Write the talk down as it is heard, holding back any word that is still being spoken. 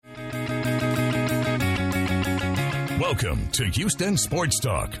Welcome to Houston Sports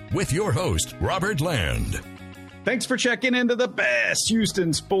Talk with your host, Robert Land. Thanks for checking into the best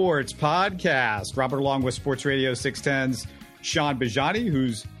Houston sports podcast. Robert along with Sports Radio 610's Sean Bajani,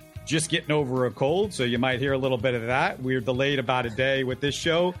 who's just getting over a cold, so you might hear a little bit of that. We're delayed about a day with this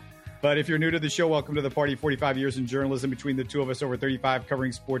show. But if you're new to the show, welcome to the party. 45 years in journalism between the two of us, over 35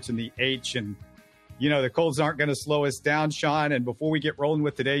 covering sports in the H. And, you know, the colds aren't going to slow us down, Sean. And before we get rolling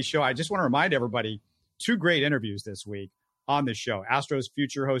with today's show, I just want to remind everybody, two great interviews this week on the show. Astros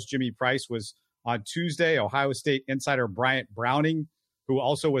future host Jimmy Price was on Tuesday. Ohio State insider Bryant Browning, who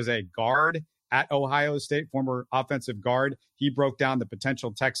also was a guard at Ohio State, former offensive guard. He broke down the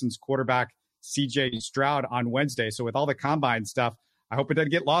potential Texans quarterback C.J. Stroud on Wednesday. So with all the combine stuff, I hope it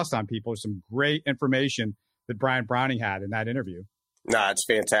doesn't get lost on people. Some great information that Bryant Browning had in that interview. Nah, it's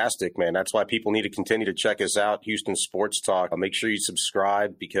fantastic, man. That's why people need to continue to check us out, Houston Sports Talk. Make sure you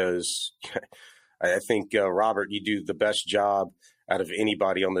subscribe because I think, Robert, you do the best job out of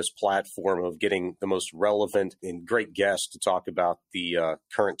anybody on this platform of getting the most relevant and great guests to talk about the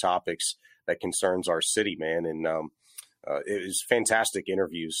current topics that concerns our city, man. And it was fantastic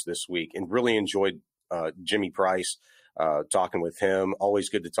interviews this week and really enjoyed Jimmy Price, talking with him. Always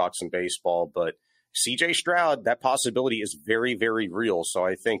good to talk some baseball, but C.J. Stroud, that possibility is very, very real. So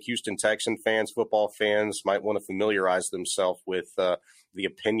I think Houston Texan fans, football fans might want to familiarize themselves with the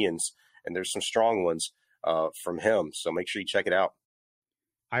opinions, and there's some strong ones from him. So make sure you check it out.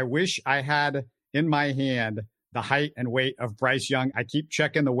 I wish I had in my hand the height and weight of Bryce Young. I keep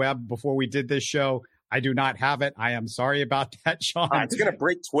checking the web before we did this show. I do not have it. I am sorry about that, Sean. It's going to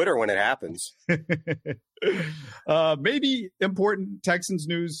break Twitter when it happens. Maybe important Texans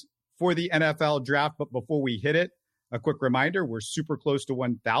news for the NFL draft. But before we hit it, a quick reminder, we're super close to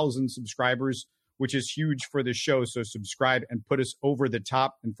 1,000 subscribers, which is huge for the show. So subscribe and put us over the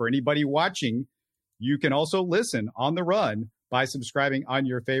top. And for anybody watching, you can also listen on the run by subscribing on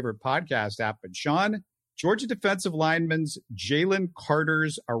your favorite podcast app. But Sean, Georgia defensive lineman's Jalen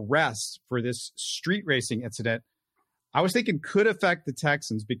Carter's arrest for this street racing incident, I was thinking could affect the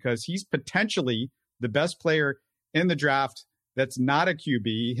Texans because he's potentially the best player in the draft that's not a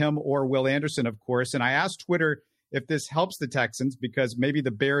QB, him or Will Anderson, of course. And I asked Twitter if this helps the Texans because maybe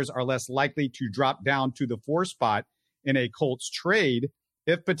the Bears are less likely to drop down to the 4 spot in a Colts trade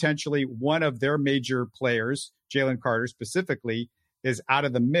if potentially one of their major players, Jalen Carter specifically, is out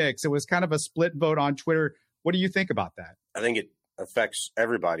of the mix. It was kind of a split vote on Twitter. What do you think about that? I think it affects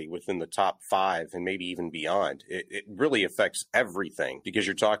everybody within the top 5 and maybe even beyond. It really affects everything because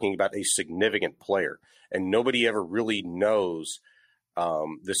you're talking about a significant player and nobody ever really knows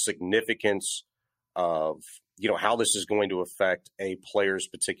the significance of, you know, how this is going to affect a player's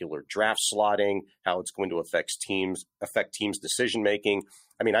particular draft slotting, how it's going to affect teams' decision-making.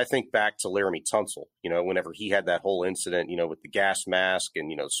 I mean, I think back to Laramie Tunsil, you know, whenever he had that whole incident, you know, with the gas mask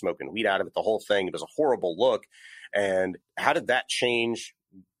and, you know, smoking weed out of it, the whole thing, it was a horrible look. And how did that change,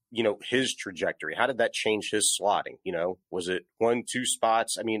 you know, his trajectory? How did that change his slotting? You know, was it 1, 2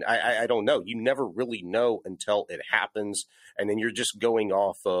 spots? I mean, I don't know. You never really know until it happens. And then you're just going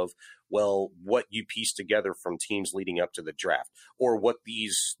off of, well, what you piece together from teams leading up to the draft or what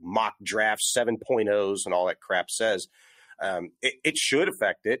these mock draft 7.0s and all that crap says. It should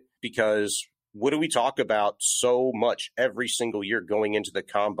affect it because what do we talk about so much every single year going into the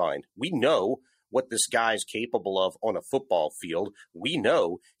combine? We know what this guy's capable of on a football field. We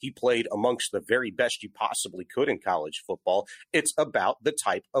know he played amongst the very best you possibly could in college football. It's about the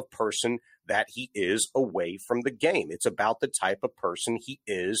type of person that he is away from the game. It's about the type of person he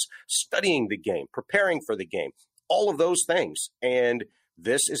is studying the game, preparing for the game, all of those things. And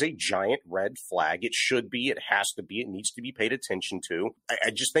this is a giant red flag. It should be, it has to be, it needs to be paid attention to.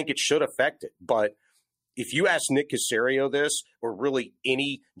 I just think it should affect it. But if you ask Nick Caserio this, or really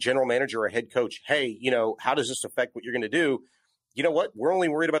any general manager or head coach, hey, you know, how does this affect what you're going to do? You know what? We're only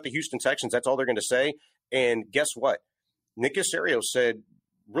worried about the Houston Texans. That's all they're going to say. And guess what? Nick Caserio said,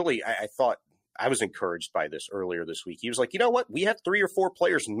 really, I thought I was encouraged by this earlier this week. He was like, you know what? We have 3 or 4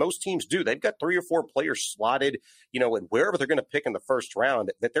 players, and most teams do. They've got 3 or 4 players slotted, you know, and wherever they're going to pick in the first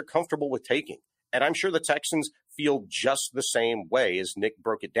round that they're comfortable with taking. And I'm sure the Texans feel just the same way as Nick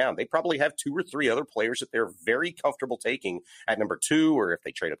broke it down. They probably have 2 or 3 other players that they're very comfortable taking at number 2, or if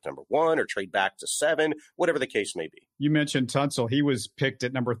they trade up to number 1 or trade back to 7, whatever the case may be. You mentioned Tunsil. He was picked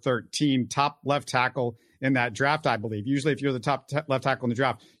at number 13, top left tackle in that draft, I believe. Usually if you're the top left tackle in the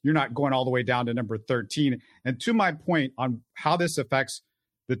draft, you're not going all the way down to number 13. And to my point on how this affects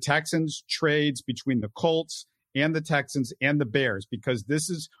the Texans trades between the Colts and the Texans and the Bears, because this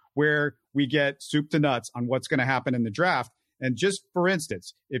is where we get soup to nuts on what's going to happen in the draft. And just for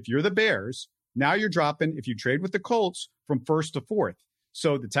instance, if you're the Bears, Now you're dropping, if you trade with the Colts, from first to fourth.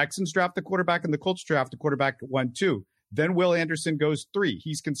 So the Texans draft the quarterback and the Colts draft the quarterback at 1-2. Then Will Anderson goes 3.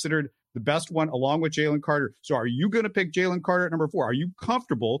 He's considered the best one along with Jalen Carter. So are you going to pick Jalen Carter at number 4? Are you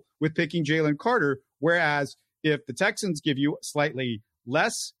comfortable with picking Jalen Carter? Whereas if the Texans give you slightly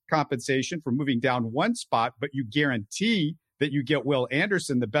less compensation for moving down one spot, but you guarantee that you get Will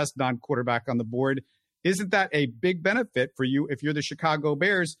Anderson, the best non-quarterback on the board, isn't that a big benefit for you if you're the Chicago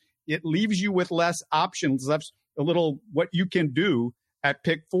Bears? It leaves you with less options, left a little what you can do at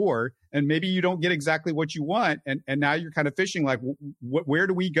pick 4, and maybe you don't get exactly what you want, and now you're kind of fishing like, where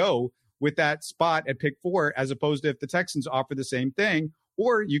do we go with that spot at pick 4, as opposed to if the Texans offer the same thing,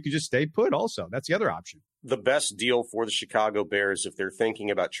 or you could just stay put also. That's the other option. The best deal for the Chicago Bears, if they're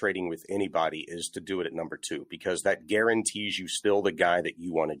thinking about trading with anybody, is to do it at number 2, because that guarantees you still the guy that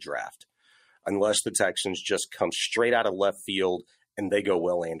you want to draft, unless the Texans just come straight out of left field and they go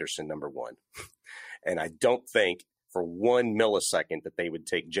Will Anderson number 1. And I don't think for 1 millisecond that they would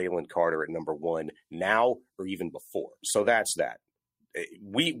take Jalen Carter at number 1 now or even before. So that's that.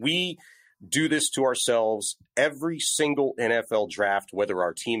 We do this to ourselves every single NFL draft, whether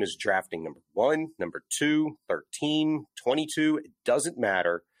our team is drafting number 1, number 2, 13, 22, it doesn't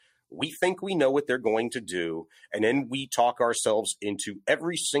matter. We think we know what they're going to do, and then we talk ourselves into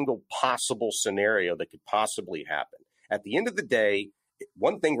every single possible scenario that could possibly happen. At the end of the day,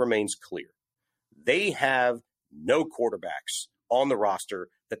 one thing remains clear. They have no quarterbacks on the roster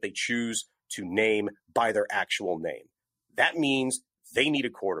that they choose to name by their actual name. That means they need a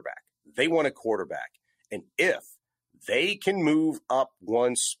quarterback. They want a quarterback. And if they can move up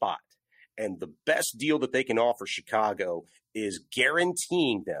one spot, and the best deal that they can offer Chicago is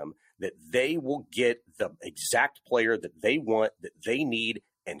guaranteeing them that they will get the exact player that they want, that they need,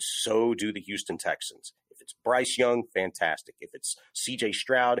 and so do the Houston Texans. If it's Bryce Young, fantastic. If it's C.J.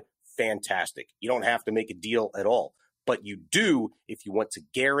 Stroud, fantastic. You don't have to make a deal at all. But you do if you want to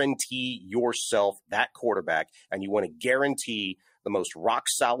guarantee yourself that quarterback, and you want to guarantee the most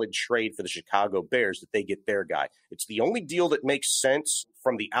rock-solid trade for the Chicago Bears that they get their guy. It's the only deal that makes sense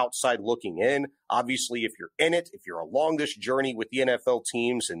from the outside looking in. Obviously, if you're in it, if you're along this journey with the NFL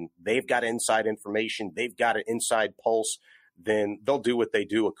teams and they've got inside information, they've got an inside pulse, then they'll do what they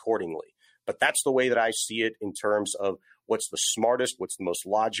do accordingly. But that's the way that I see it in terms of what's the smartest, what's the most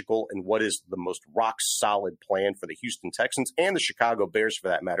logical, and what is the most rock-solid plan for the Houston Texans and the Chicago Bears, for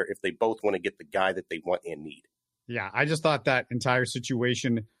that matter, if they both want to get the guy that they want and need. Yeah, I just thought that entire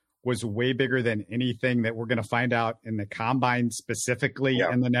situation was way bigger than anything that we're going to find out in the combine specifically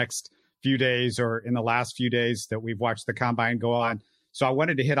in the next few days, or in the last few days that we've watched the combine go on. So I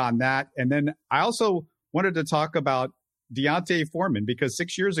wanted to hit on that. And then I also wanted to talk about D'Onta Foreman, because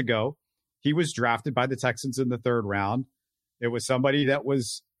 6 years ago, he was drafted by the Texans in the 3rd round. It was somebody that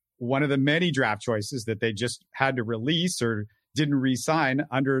was one of the many draft choices that they just had to release or didn't re-sign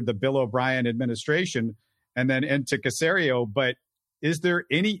under the Bill O'Brien administration, and then into Caserio. But is there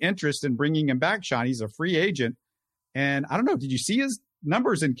any interest in bringing him back, Sean? He's a free agent. And I don't know, did you see his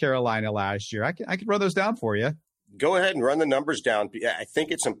numbers in Carolina last year? I could run those down for you. Go ahead and run the numbers down. I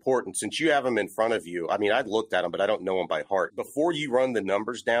think it's important, since you have them in front of you. I mean, I've looked at them, but I don't know them by heart. Before you run the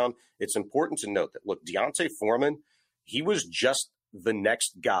numbers down, it's important to note that, look, D'Onta Foreman, he was just the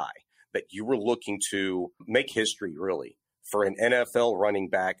next guy that you were looking to make history, really, for an NFL running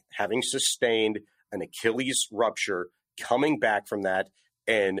back, having sustained an Achilles rupture, coming back from that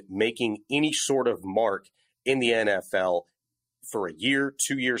and making any sort of mark in the NFL for a year,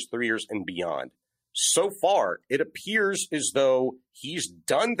 2 years, 3 years, and beyond. So far, it appears as though he's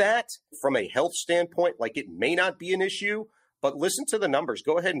done that from a health standpoint. Like, it may not be an issue, but listen to the numbers.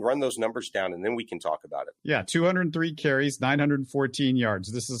 Go ahead and run those numbers down, and then we can talk about it. Yeah, 203 carries, 914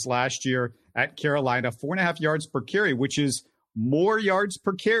 yards. This is last year at Carolina, 4.5 yards per carry, which is more yards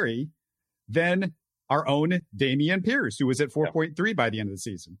per carry than our own Dameon Pierce, who was at 4.3 by the end of the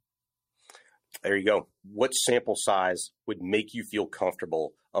season. There you go. What sample size would make you feel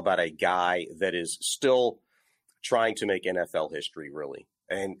comfortable about a guy that is still trying to make NFL history, really?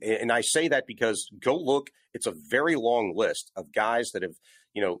 And I say that because go look, it's a very long list of guys that have,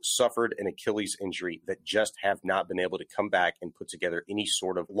 suffered an Achilles injury that just have not been able to come back and put together any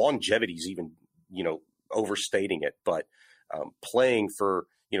sort of longevity, is even, overstating it, but playing for,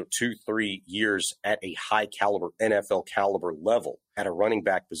 2-3 years at a high caliber, NFL caliber level at a running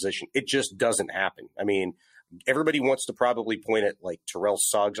back position. It just doesn't happen. I mean, Everybody wants to probably point at like Terrell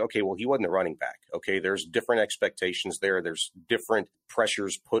Suggs. Okay, well, he wasn't a running back. Okay, there's different expectations there. There's different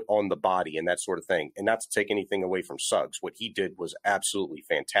pressures put on the body and that sort of thing. And not to take anything away from Suggs. What he did was absolutely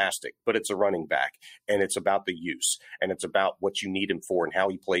fantastic, but it's a running back and it's about the use and it's about what you need him for and how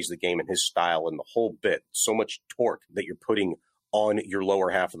he plays the game and his style and the whole bit. So much torque that you're putting on your lower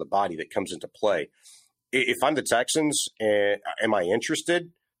half of the body that comes into play. If I'm the Texans, am I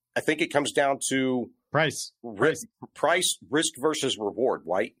interested? I think it comes down to price, risk versus reward,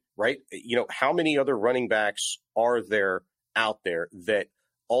 right? You know, how many other running backs are there out there that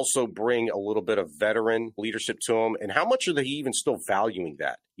also bring a little bit of veteran leadership to them? And how much are they even still valuing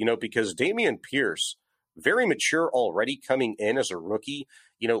that? You know, because Dameon Pierce, very mature already coming in as a rookie,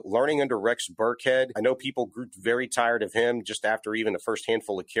 you know, learning under Rex Burkhead. I know people grew very tired of him just after even the first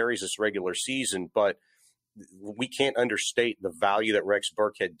handful of carries this regular season, but we can't understate the value that Rex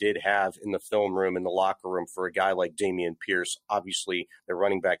Burkhead did have in the film room, in the locker room for a guy like Dameon Pierce. Obviously, their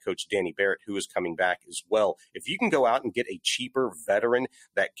running back coach, Danny Barrett, who is coming back as well. If you can go out and get a cheaper veteran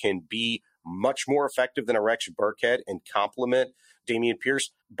that can be much more effective than a Rex Burkhead and complement Dameon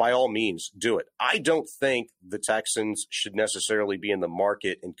Pierce, by all means, do it. I don't think the Texans should necessarily be in the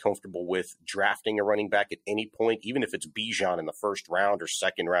market and comfortable with drafting a running back at any point, even if it's Bijan in the first round or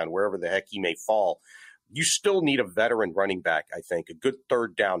second round, wherever the heck he may fall. You still need a veteran running back, I think, a good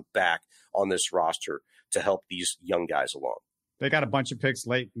third down back on this roster to help these young guys along. They got a bunch of picks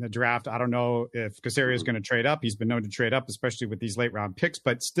late in the draft. I don't know if Caserio is going to trade up. He's been known to trade up, especially with these late round picks,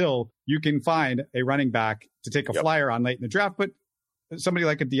 but still you can find a running back to take a flyer on late in the draft. But somebody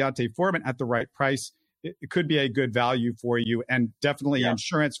like a Deontay Foreman at the right price, it could be a good value for you, and definitely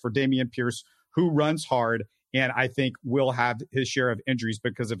insurance for Dameon Pierce, who runs hard and I think will have his share of injuries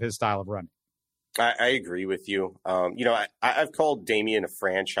because of his style of running. I agree with you. You know, I've called Dameon a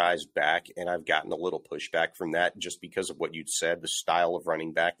franchise back, and I've gotten a little pushback from that just because of what you'd said, the style of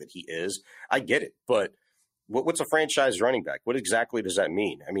running back that he is. I get it, but what's a franchise running back? What exactly does that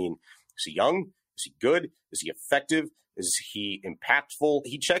mean? I mean, is he young? Is he good? Is he effective? Is he impactful?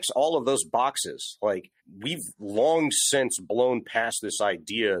 He checks all of those boxes. Like, we've long since blown past this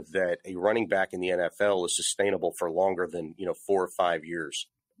idea that a running back in the NFL is sustainable for longer than, 4 or 5 years.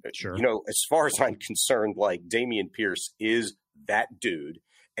 Sure. You know, as far as I'm concerned, like, Dameon Pierce is that dude.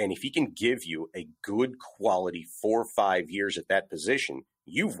 And if he can give you a good quality 4 or 5 years at that position,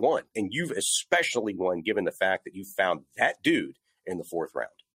 you've won. And you've especially won given the fact that you found that dude in the 4th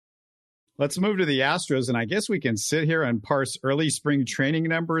round. Let's move to the Astros. And I guess we can sit here and parse early spring training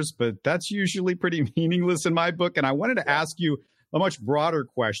numbers, but that's usually pretty meaningless in my book. And I wanted to ask you a much broader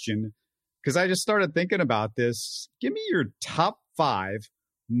question, because I just started thinking about this. Give me your top 5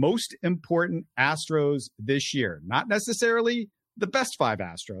 most important Astros this year. Not necessarily the best 5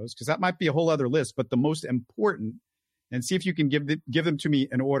 Astros, because that might be a whole other list, but the most important, and see if you can give them to me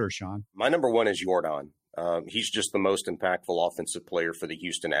in order, Sean. My number 1 is Jordan. He's just the most impactful offensive player for the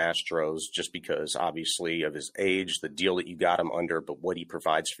Houston Astros, just because obviously of his age, the deal that you got him under, but what he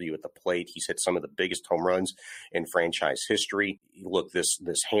provides for you at the plate. He's hit some of the biggest home runs in franchise history. Look, this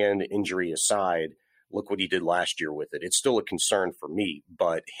hand injury aside, look what he did last year with it. It's still a concern for me,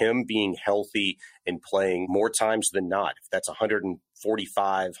 but him being healthy and playing more times than not, if that's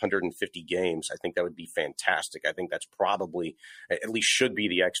 145, 150 games, I think that would be fantastic. I think that's probably, at least should be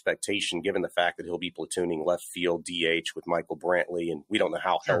the expectation, given the fact that he'll be platooning left field DH with Michael Brantley, and we don't know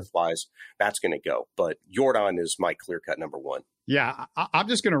how health-wise that's going to go. But Jordan is my clear-cut number 1. Yeah, I'm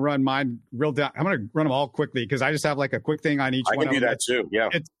just going to run mine real down. I'm going to run them all quickly because I just have like a quick thing on each one. I can do that too, yeah.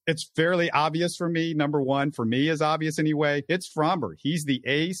 It's fairly obvious for me. Number 1 for me is obvious anyway. It's Framber. He's the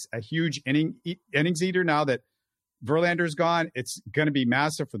ace, a huge innings eater. Now that Verlander's gone, it's going to be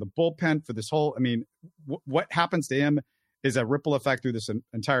massive for the bullpen, for this whole, I mean, what happens to him is a ripple effect through this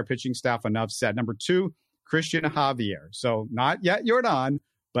entire pitching staff. Enough said. Number 2, Christian Javier. So not yet Jordan,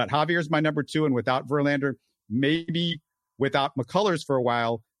 but Javier's my number 2. And without Verlander, maybe without McCullers for a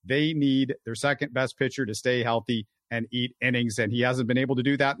while, they need their second best pitcher to stay healthy and eat innings. And he hasn't been able to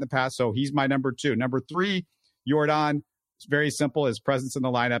do that in the past. So he's my number 2. Number 3, Jordan. It's very simple. His presence in the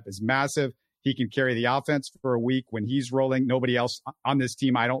lineup is massive. He can carry the offense for a week when he's rolling. Nobody else on this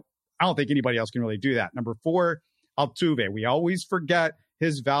team, I don't think anybody else can really do that. Number 4, Altuve. We always forget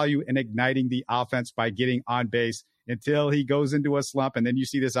his value in igniting the offense by getting on base until he goes into a slump. And then you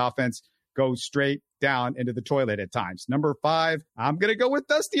see this offense go straight down into the toilet at times. Number 5, I'm going to go with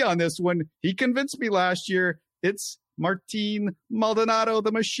Dusty on this one. He convinced me last year. It's Martin Maldonado.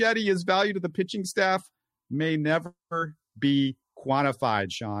 The machete. His value to the pitching staff may never be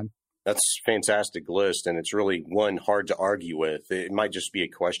quantified, Sean. That's a fantastic list, and it's really one hard to argue with. It might just be a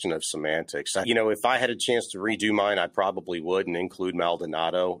question of semantics. If I had a chance to redo mine, I probably would and include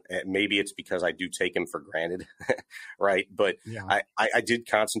Maldonado. Maybe it's because I do take him for granted, right? But yeah. I did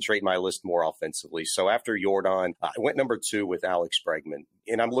concentrate my list more offensively. So after Jordan, I went number 2 with Alex Bregman.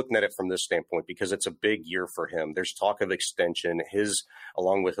 And I'm looking at it from this standpoint because it's a big year for him. There's talk of extension. His,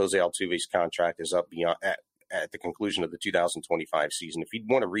 along with Jose Altuve's contract, is up beyond at the conclusion of the 2025 season. If you'd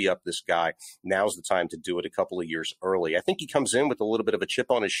want to re-up this guy, now's the time to do it a couple of years early. I think he comes in with a little bit of a chip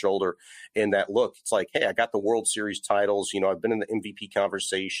on his shoulder in that look. It's like, hey, I got the World Series titles. I've been in the MVP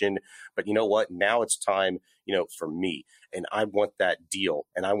conversation, but you know what? Now it's time, for me. And I want that deal.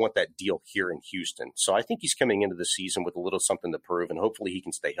 And I want that deal here in Houston. So I think he's coming into the season with a little something to prove, and hopefully he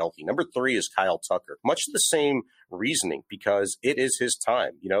can stay healthy. Number 3 is Kyle Tucker. Much the same reasoning, because it is his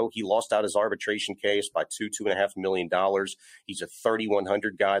time. He lost out his arbitration case by $2.5 million. He's a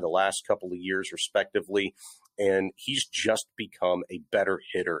 3,100 guy the last couple of years, respectively. And he's just become a better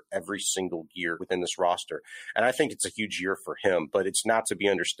hitter every single year within this roster. And I think it's a huge year for him, but it's not to be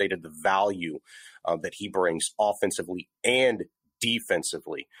understated the value that he brings offensively and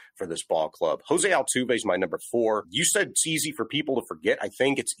defensively for this ball club. Jose Altuve is my number 4. You said it's easy for people to forget. I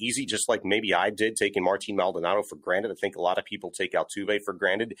think it's easy, just like maybe I did, taking Martin Maldonado for granted. I think a lot of people take Altuve for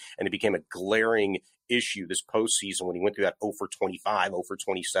granted, and it became a glaring issue this postseason when he went through that 0 for 25, 0 for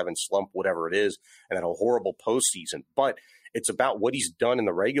 27 slump, whatever it is, and then a horrible postseason. But it's about what he's done in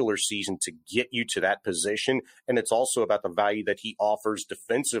the regular season to get you to that position. And it's also about the value that he offers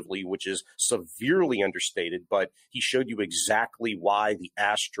defensively, which is severely understated. But he showed you exactly why the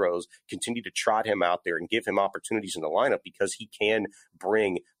Astros continue to trot him out there and give him opportunities in the lineup, because he can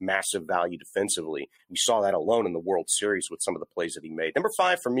bring massive value defensively. We saw that alone in the World Series with some of the plays that he made. Number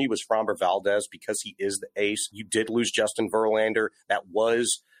 5 for me was Framber Valdez, because he is the ace. You did lose Justin Verlander. That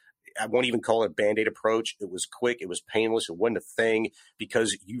was, I won't even call it a Band-Aid approach. It was quick. It was painless. It wasn't a thing,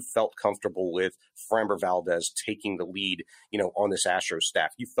 because you felt comfortable with Framber Valdez taking the lead, on this Astros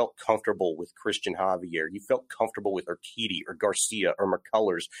staff. You felt comfortable with Christian Javier. You felt comfortable with Urquidy or Garcia or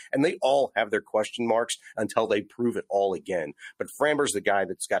McCullers, and they all have their question marks until they prove it all again. But Framber's the guy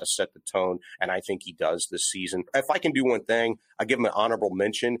that's got to set the tone, and I think he does this season. If I can do one thing, I give him an honorable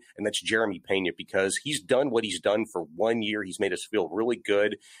mention, and that's Jeremy Pena, because he's done what he's done for 1 year. He's made us feel really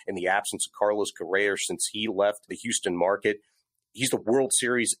good in the absence of Carlos Correa since he left the Houston market. He's the World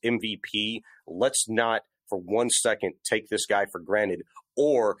Series MVP. Let's not for 1 second take this guy for granted,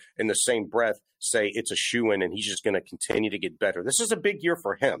 or in the same breath say it's a shoo-in and he's just going to continue to get better. This is a big year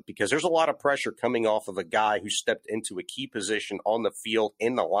for him, because there's a lot of pressure coming off of a guy who stepped into a key position on the field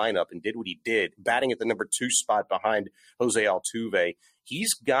in the lineup and did what he did, batting at the number 2 spot behind Jose Altuve.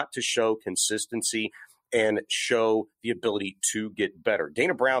 He's got to show consistency and show the ability to get better.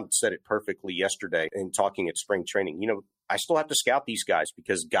 Dana Brown said it perfectly yesterday in talking at spring training. I still have to scout these guys,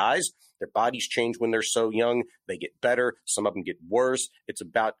 because guys, their bodies change when they're so young. They get better. Some of them get worse. It's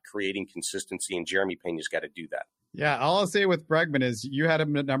about creating consistency, and Jeremy Pena's got to do that. Yeah, all I'll say with Bregman is you had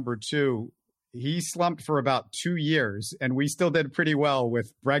him at number 2. He slumped for about 2 years, and we still did pretty well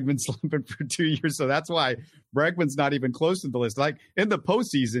with Bregman slumping for 2 years. So that's why Bregman's not even close to the list. Like in the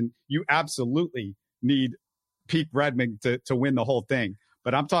postseason, you absolutely need peak Bregman to win the whole thing.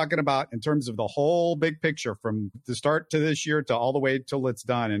 But I'm talking about in terms of the whole big picture from the start to this year to all the way till it's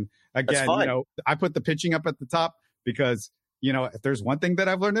done. And again, I put the pitching up at the top because, if there's one thing that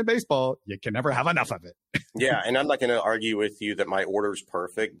I've learned in baseball, you can never have enough of it. Yeah, and I'm not going to argue with you that my order is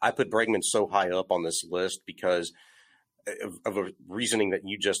perfect. I put Bregman so high up on this list because of a reasoning that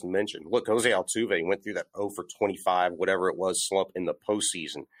you just mentioned. Look, Jose Altuve went through that 0 for 25, whatever it was, slump in the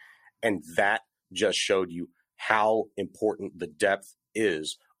postseason. And that just showed you how important the depth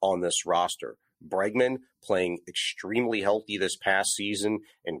is on this roster. Bregman playing extremely healthy this past season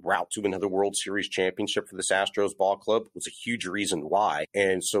en route to another World Series championship for this Astros ball club was a huge reason why.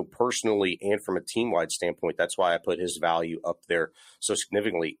 And so personally and from a team-wide standpoint, that's why I put his value up there so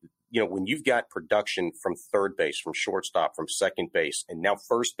significantly. When you've got production from third base, from shortstop, from second base, and now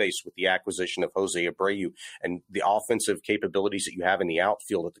first base with the acquisition of Jose Abreu and the offensive capabilities that you have in the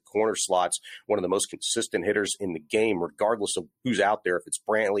outfield at the corner slots, one of the most consistent hitters in the game, regardless of who's out there, if it's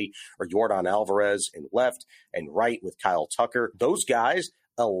Brantley or Yordan Alvarez in left and right with Kyle Tucker, those guys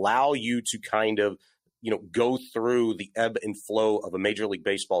allow you to kind of go through the ebb and flow of a Major League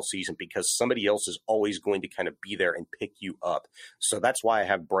Baseball season, because somebody else is always going to kind of be there and pick you up. So that's why I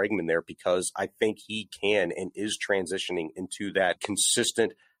have Bregman there, because I think he can and is transitioning into that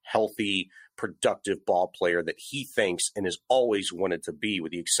consistent, healthy, productive ball player that he thinks and has always wanted to be,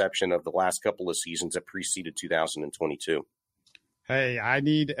 with the exception of the last couple of seasons that preceded 2022. Hey, I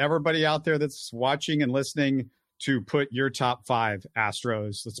need everybody out there that's watching and listening to put your top 5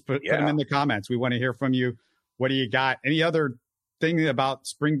 Astros. Let's put them in the comments. We want to hear from you. What do you got? Any other thing about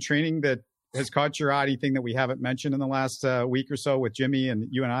spring training that has caught your eye? Anything that we haven't mentioned in the last week or so with Jimmy and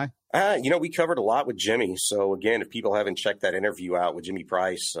you and I? We covered a lot with Jimmy. So, again, if people haven't checked that interview out with Jimmy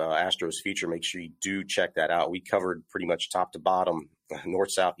Price, Astros Future, make sure you do check that out. We covered pretty much top to bottom,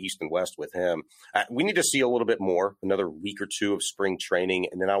 north, south, east, and west with him. We need to see a little bit more, another week or two of spring training,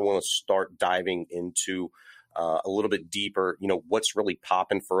 and then I want to start diving into a little bit deeper, what's really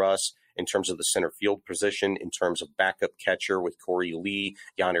popping for us in terms of the center field position, in terms of backup catcher with Corey Lee,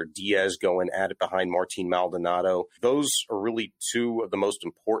 Yainer Diaz going at it behind Martin Maldonado. Those are really two of the most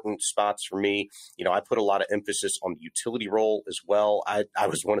important spots for me. I put a lot of emphasis on the utility role as well. I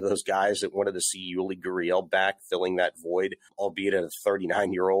was one of those guys that wanted to see Yuli Gurriel back, filling that void, albeit at a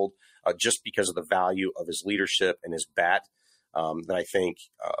 39-year-old, just because of the value of his leadership and his bat. That I think,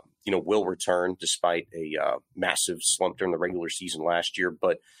 will return despite a massive slump during the regular season last year.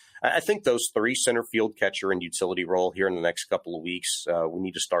 But I think those 3, center field, catcher, and utility role here in the next couple of weeks, we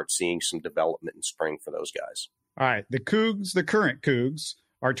need to start seeing some development in spring for those guys. All right. The current Cougs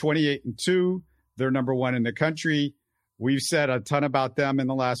are 28-2. They're number 1 in the country. We've said a ton about them in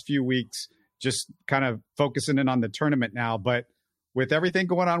the last few weeks, just kind of focusing in on the tournament now. But with everything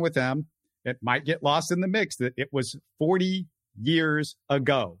going on with them, it might get lost in the mix that it was 40 years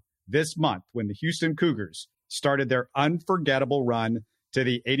ago this month when the Houston Cougars started their unforgettable run to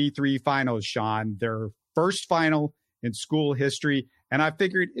the 83 finals, Sean, their first final in school history. And I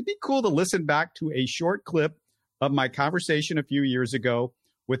figured it'd be cool to listen back to a short clip of my conversation a few years ago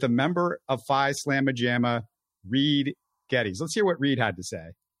with a member of Phi Slamma Jamma, Reed Geddes. Let's hear what Reed had to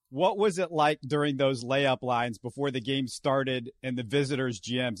say. What was it like during those layup lines before the game started in the visitors'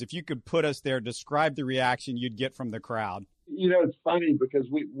 gyms? If you could put us there, describe the reaction you'd get from the crowd. It's funny because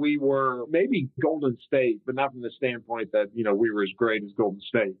we were maybe Golden State, but not from the standpoint that, we were as great as Golden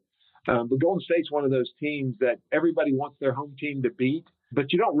State. But Golden State's one of those teams that everybody wants their home team to beat,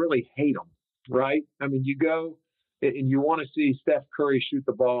 but you don't really hate them, right? I mean, you go and you want to see Steph Curry shoot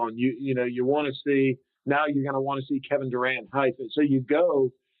the ball, and you want to see, now you're going to want to see Kevin Durant hype it. So you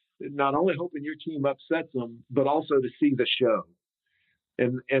go not only hoping your team upsets them, but also to see the show.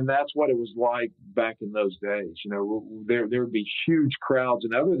 And that's what it was like back in those days. There would be huge crowds.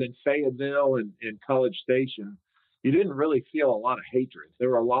 And other than Fayetteville and College Station, you didn't really feel a lot of hatred. There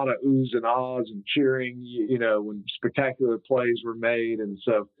were a lot of oohs and ahs and cheering, when spectacular plays were made. And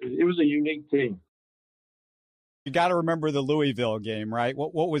so it was a unique team. You got to remember the Louisville game, right?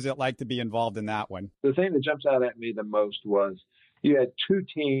 What was it like to be involved in that one? The thing that jumps out at me the most was you had 2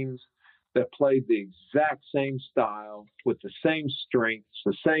 teams that played the exact same style with the same strengths,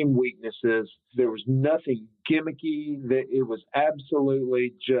 the same weaknesses. There was nothing gimmicky. It was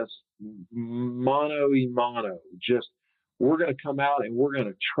absolutely just mano-a-mano. Just, we're going to come out and we're going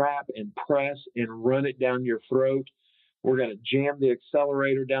to trap and press and run it down your throat. We're going to jam the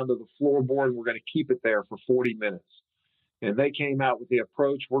accelerator down to the floorboard, and we're going to keep it there for 40 minutes. And they came out with the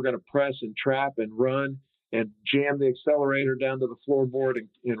approach, we're going to press and trap and run and jam the accelerator down to the floorboard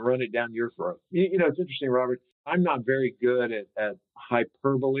and run it down your throat. It's interesting, Robert. I'm not very good at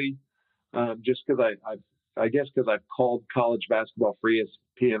hyperbole, just because I guess because I've called college basketball for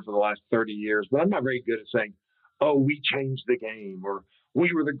ESPN for the last 30 years. But I'm not very good at saying, oh, we changed the game, or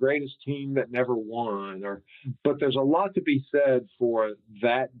we were the greatest team that never won. But there's a lot to be said for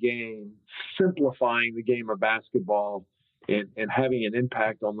that game simplifying the game of basketball and having an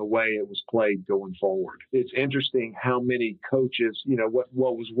impact on the way it was played going forward. It's interesting how many coaches,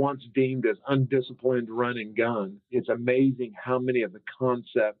 what was once deemed as undisciplined run and gun, it's amazing how many of the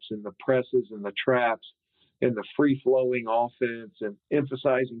concepts and the presses and the traps and the free-flowing offense and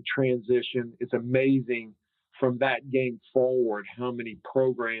emphasizing transition, it's amazing from that game forward how many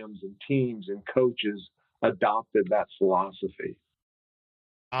programs and teams and coaches adopted that philosophy.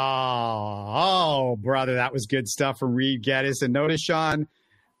 Oh, brother, that was good stuff from Reed Geddes. And notice, Sean,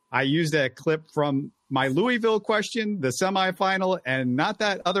 I used a clip from my Louisville question, the semifinal, and not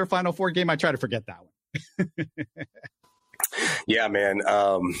that other Final Four game. I try to forget that one. Yeah, man.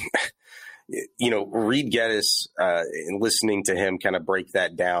 Reed Geddes, and listening to him kind of break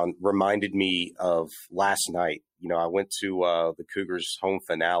that down reminded me of last night. I went to the Cougars home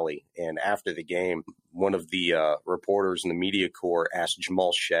finale, and after the game, one of the reporters in the media corps asked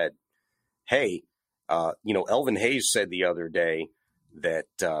Jamal Shed, hey, Elvin Hayes said the other day that,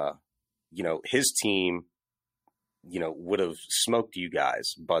 his team, would have smoked you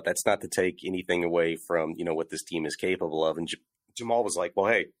guys, but that's not to take anything away from, what this team is capable of. And Jamal was like,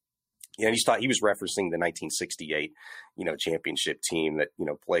 well, hey, Yeah, and he was referencing the 1968, championship team that,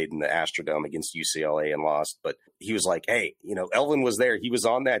 played in the Astrodome against UCLA and lost. But he was like, hey, Elvin was there. He was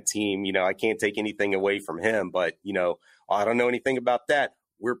on that team. I can't take anything away from him. But, I don't know anything about that.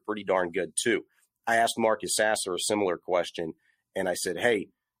 We're pretty darn good, too. I asked Marcus Sasser a similar question, and I said, hey,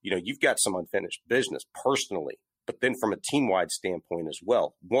 you've got some unfinished business personally, but then from a team-wide standpoint as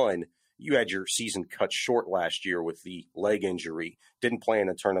well. One, you had your season cut short last year with the leg injury, didn't play in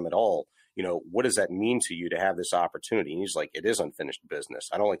the tournament at all. What does that mean to you to have this opportunity? And he's like, it is unfinished business.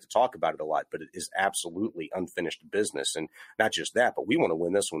 I don't like to talk about it a lot, but it is absolutely unfinished business. And not just that, but we want to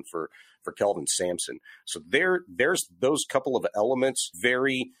win this one for Kelvin Sampson. So there's those couple of elements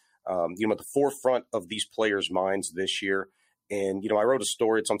very, at the forefront of these players' minds this year. And, I wrote a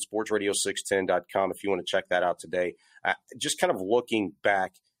story. It's on sportsradio610.com if you want to check that out today. Just kind of looking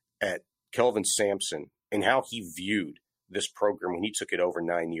back at Kelvin Sampson and how he viewed this program when he took it over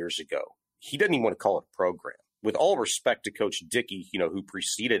 9 years ago. He doesn't even want to call it a program. With all respect to Coach Dickey, who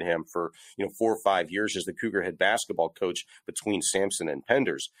preceded him for, 4 or 5 years as the Cougar head basketball coach between Sampson and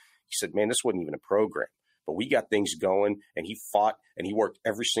Penders, he said, man, this wasn't even a program. But we got things going, and he fought and he worked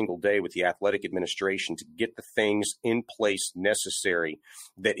every single day with the athletic administration to get the things in place necessary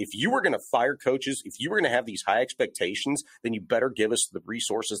that if you were going to fire coaches, if you were going to have these high expectations, then you better give us the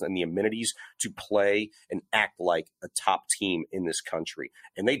resources and the amenities to play and act like a top team in this country.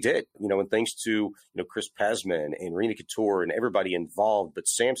 And they did, and thanks to, Chris Pesman and Rena Couture and everybody involved, but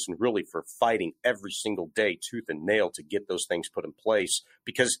Sampson really for fighting every single day, tooth and nail, to get those things put in place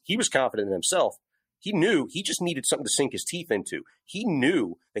because he was confident in himself. He knew he just needed something to sink his teeth into. He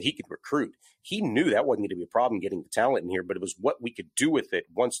knew that he could recruit. He knew that wasn't going to be a problem getting the talent in here, but it was what we could do with it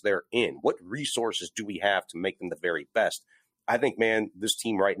once they're in. What resources do we have to make them the very best? I think, man, this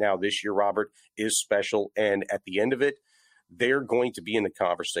team right now, this year, Robert, is special. And at the end of it, they're going to be in the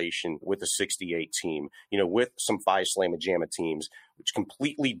conversation with a 68 team, with some Phi Slamma Jamma teams, which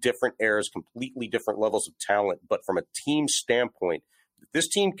completely different eras, completely different levels of talent. But from a team standpoint, this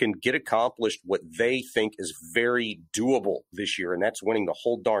team can get accomplished what they think is very doable this year, and that's winning the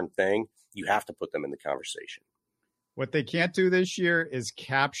whole darn thing. You have to put them in the conversation. What they can't do this year is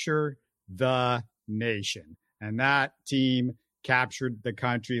capture the nation. And that team captured the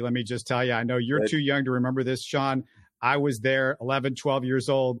country. Let me just tell you, I know you're too young to remember this, Sean. I was there, 11, 12 years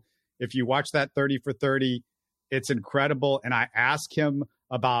old. If you watch that 30 for 30, it's incredible. And I asked him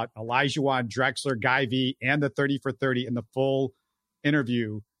about Elijah Drexler, Guy V, and the 30 for 30 in the full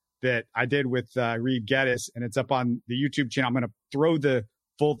interview that I did with Reed Geddes, and it's up on the YouTube channel. I'm going to throw the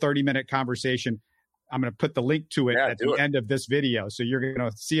full 30-minute conversation. I'm going to put the link to it at the end of this video. So you're going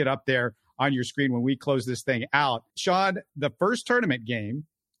to see it up there on your screen when we close this thing out. Sean, the first tournament game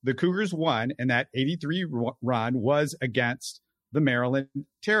the Cougars won in that 83 run was against the Maryland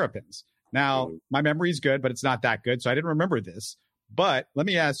Terrapins. Now, my memory is good, but it's not that good, so I didn't remember this. But let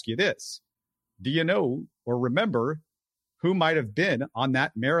me ask you this. Do you know or remember who might have been on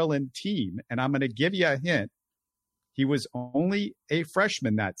that Maryland team? And I'm going to give you a hint. He was only a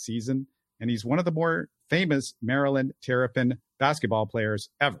freshman that season, and he's one of the more famous Maryland Terrapin basketball players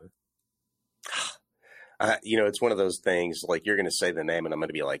ever. It's one of those things, like you're going to say the name and I'm going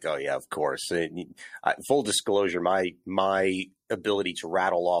to be like, oh, yeah, of course. Full disclosure, my ability to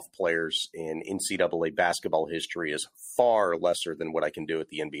rattle off players in NCAA basketball history is far lesser than what I can do at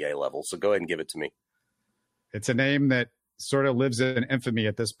the NBA level. So go ahead and give it to me. It's a name that sort of lives in infamy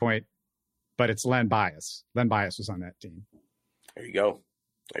at this point, but it's Len Bias. Len Bias was on that team. There you go.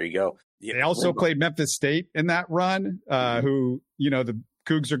 Yeah, they also played Memphis State in that run, who, the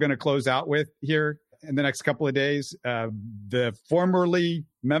Cougs are going to close out with here in the next couple of days. The formerly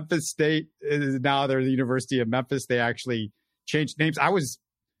Memphis State is now they're the University of Memphis. They actually changed names. I was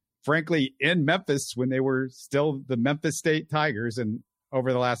frankly in Memphis when they were still the Memphis State Tigers, and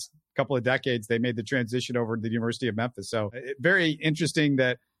over the last couple of decades, they made the transition over to the University of Memphis. So very interesting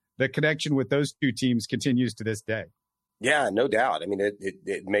that the connection with those two teams continues to this day. Yeah, no doubt. I mean,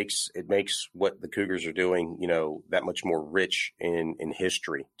 it makes what the Cougars are doing, that much more rich in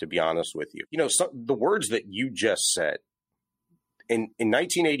history, to be honest with you. The words that you just said in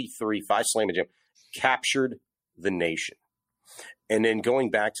 1983, Phi Slamma Jamma captured the nation. And then going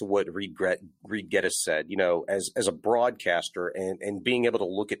back to what Reed Geddes said, as a broadcaster and being able to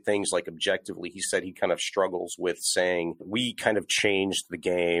look at things like objectively, he said he kind of struggles with saying we kind of changed the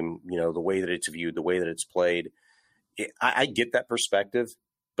game, the way that it's viewed, the way that it's played. I get that perspective,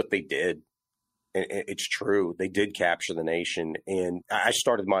 but they did. It's true. They did capture the nation. And I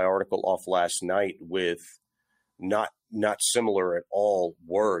started my article off last night with not similar at all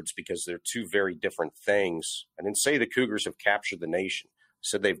words because they're two very different things. I didn't say the Cougars have captured the nation.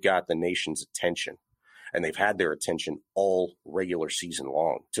 said they've got the nation's attention. And they've had their attention all regular season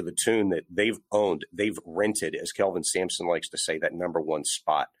long, to the tune that they've rented, as Kelvin Sampson likes to say, that number one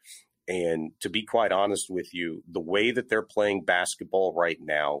spot. And to be quite honest with you, the way that they're playing basketball right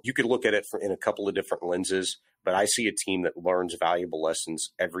now, you could look at it in a couple of different lenses, but I see a team that learns valuable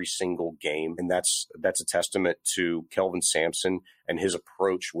lessons every single game. And that's a testament to Kelvin Sampson and his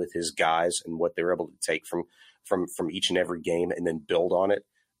approach with his guys and what they're able to take from each and every game and then build on it.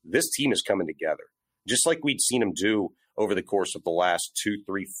 This team is coming together, just like we'd seen them do over the course of the last 2,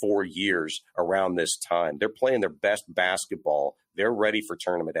 3, 4 years around this time. They're playing their best basketball. They're ready for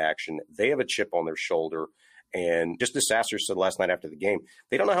tournament action. They have a chip on their shoulder. And just as Sasser said last night after the game,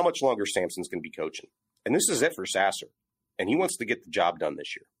 they don't know how much longer Sampson's going to be coaching. And this is it for Sasser. And he wants to get the job done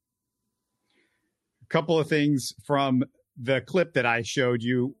this year. A couple of things from the clip that I showed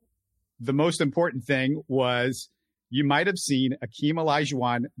you. The most important thing was you might have seen Akeem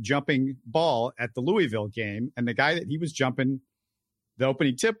Olajuwon jumping ball at the Louisville game. And the guy that he was jumping the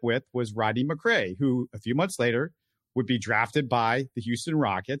opening tip with was Rodney McCray, who a few months later would be drafted by the Houston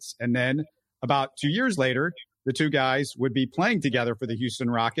Rockets. And then about 2 years later, the two guys would be playing together for the Houston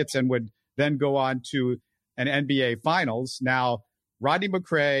Rockets and would then go on to an NBA Finals. Now, Rodney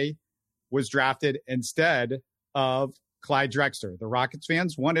McCray was drafted instead of Clyde Drexler. The Rockets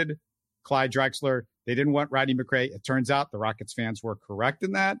fans wanted Clyde Drexler. They didn't want Rodney McCray. It turns out the Rockets fans were correct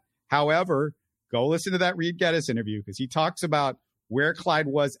in that. However, go listen to that Reed Geddes interview because he talks about where Clyde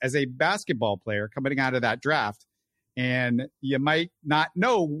was as a basketball player coming out of that draft. And you might not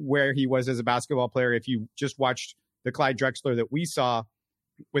know where he was as a basketball player if you just watched the Clyde Drexler that we saw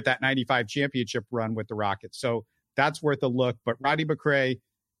with that 95 championship run with the Rockets. So that's worth a look. But Rodney McCray,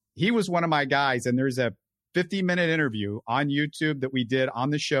 he was one of my guys. And there's a 50-minute interview on YouTube that we did on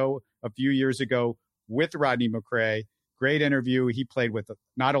the show a few years ago with Rodney McCray. Great interview. He played with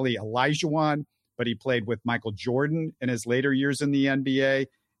not only Olajuwon, but he played with Michael Jordan in his later years in the NBA.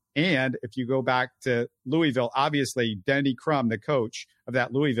 And if you go back to Louisville, obviously, Denny Crum, the coach of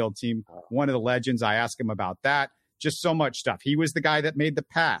that Louisville team, one of the legends, I asked him about that. Just so much stuff. He was the guy that made the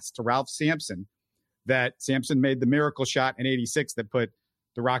pass to Ralph Sampson, that Sampson made the miracle shot in '86 that put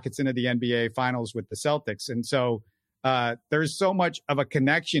the Rockets into the NBA Finals with the Celtics. And so there's so much of a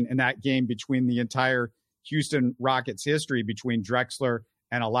connection in that game between the entire Houston Rockets history, between Drexler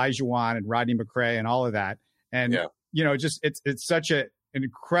and Olajuwon and Rodney McCray and all of that. And, you know, just it's such an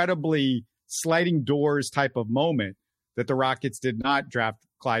incredibly sliding doors type of moment that the Rockets did not draft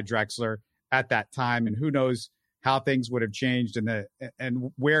Clyde Drexler at that time. And who knows how things would have changed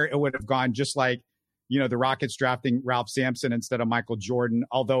and where it would have gone, just like, you know, the Rockets drafting Ralph Sampson instead of Michael Jordan.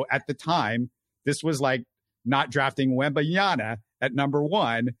 Although at the time, this was like not drafting Wembanyama at number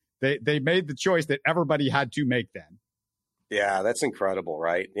one. They made the choice that everybody had to make then. Yeah, that's incredible,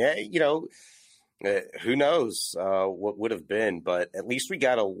 right? Yeah, you know, who knows what would have been, but at least we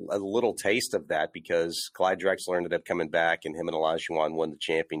got a little taste of that because Clyde Drexler ended up coming back and him and Olajuwon won the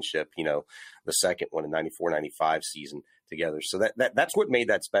championship, you know, the second one in 94-95 season together. So that's what made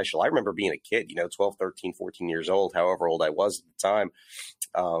that special. I remember being a kid, you know, 12, 13, 14 years old, however old I was at the time,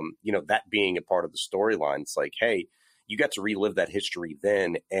 you know, that being a part of the storyline. It's like, hey, you got to relive that history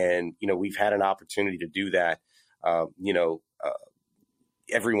then. And, you know, we've had an opportunity to do that, you know,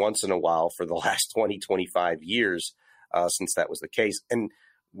 every once in a while for the last 20, 25 years since that was the case. And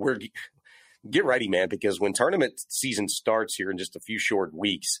get ready, man, because when tournament season starts here in just a few short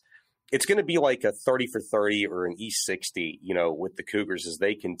weeks, it's going to be like a 30 for 30 or an E60, you know, with the Cougars as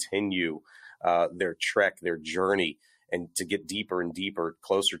they continue their trek, their journey, and to get deeper and deeper,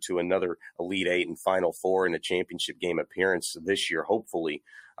 closer to another Elite Eight and Final Four and a championship game appearance this year, hopefully.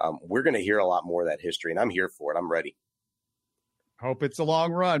 We're going to hear a lot more of that history, and I'm here for it. I'm ready. Hope it's a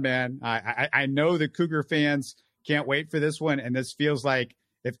long run, man. I know the Cougar fans can't wait for this one, and this feels like,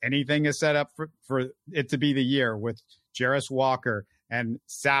 if anything is set up for it to be the year with Jarace Walker and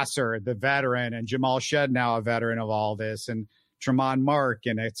Sasser, the veteran, and Jamal Shead, now a veteran of all this, and Tremont Mark,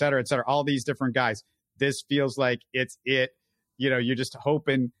 and et cetera, all these different guys. This feels like it's it. You know, you're just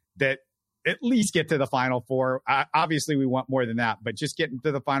hoping that at least get to the Final Four. Obviously, we want more than that, but just getting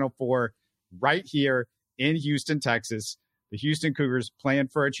to the Final Four right here in Houston, Texas, the Houston Cougars playing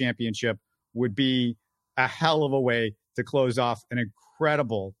for a championship would be a hell of a way to close off an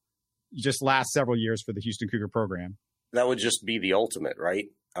incredible just last several years for the Houston Cougar program. That would just be the ultimate, right?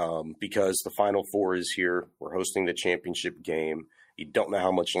 Because the Final Four is here. We're hosting the championship game. You don't know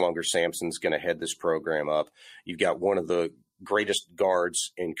how much longer Sampson's going to head this program up. You've got one of the greatest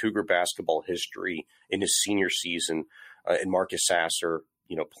guards in Cougar basketball history in his senior season, in Marcus Sasser,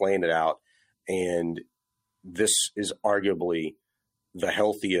 you know, playing it out. And this is arguably the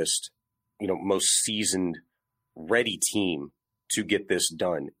healthiest, most seasoned, ready team to get this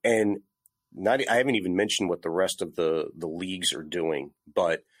done. And I haven't even mentioned what the rest of the leagues are doing,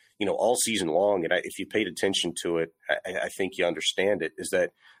 but all season long, and if you paid attention to it, I think you understand it, is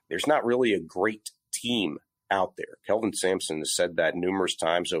that there's not really a great team out there. Kelvin Sampson has said that numerous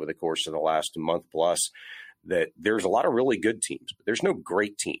times over the course of the last month plus, that there's a lot of really good teams, but there's no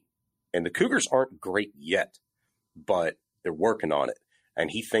great team. And the Cougars aren't great yet, but they're working on it.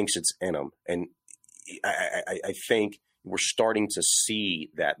 And he thinks it's in them. And I think we're starting to see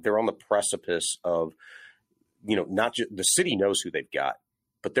that they're on the precipice of, not just the city knows who they've got,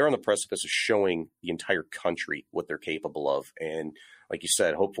 but they're on the precipice of showing the entire country what they're capable of. And like you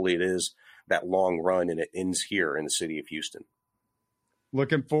said, hopefully it is that long run and it ends here in the city of Houston.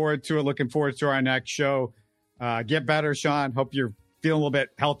 Looking forward to it. Looking forward to our next show. Get better, Sean. Hope you're feeling a little bit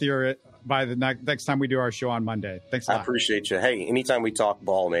healthier by the next time we do our show on Monday. Thanks a lot. I appreciate you. Hey, anytime we talk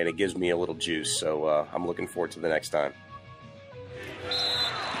ball, man, it gives me a little juice. So I'm looking forward to the next time.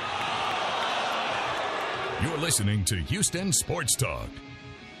 You're listening to Houston Sports Talk.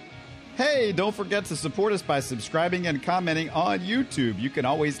 Hey, don't forget to support us by subscribing and commenting on YouTube. You can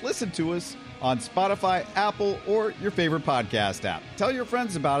always listen to us on Spotify, Apple, or your favorite podcast app. Tell your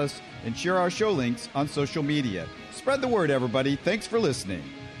friends about us and share our show links on social media. Spread the word, everybody. Thanks for listening.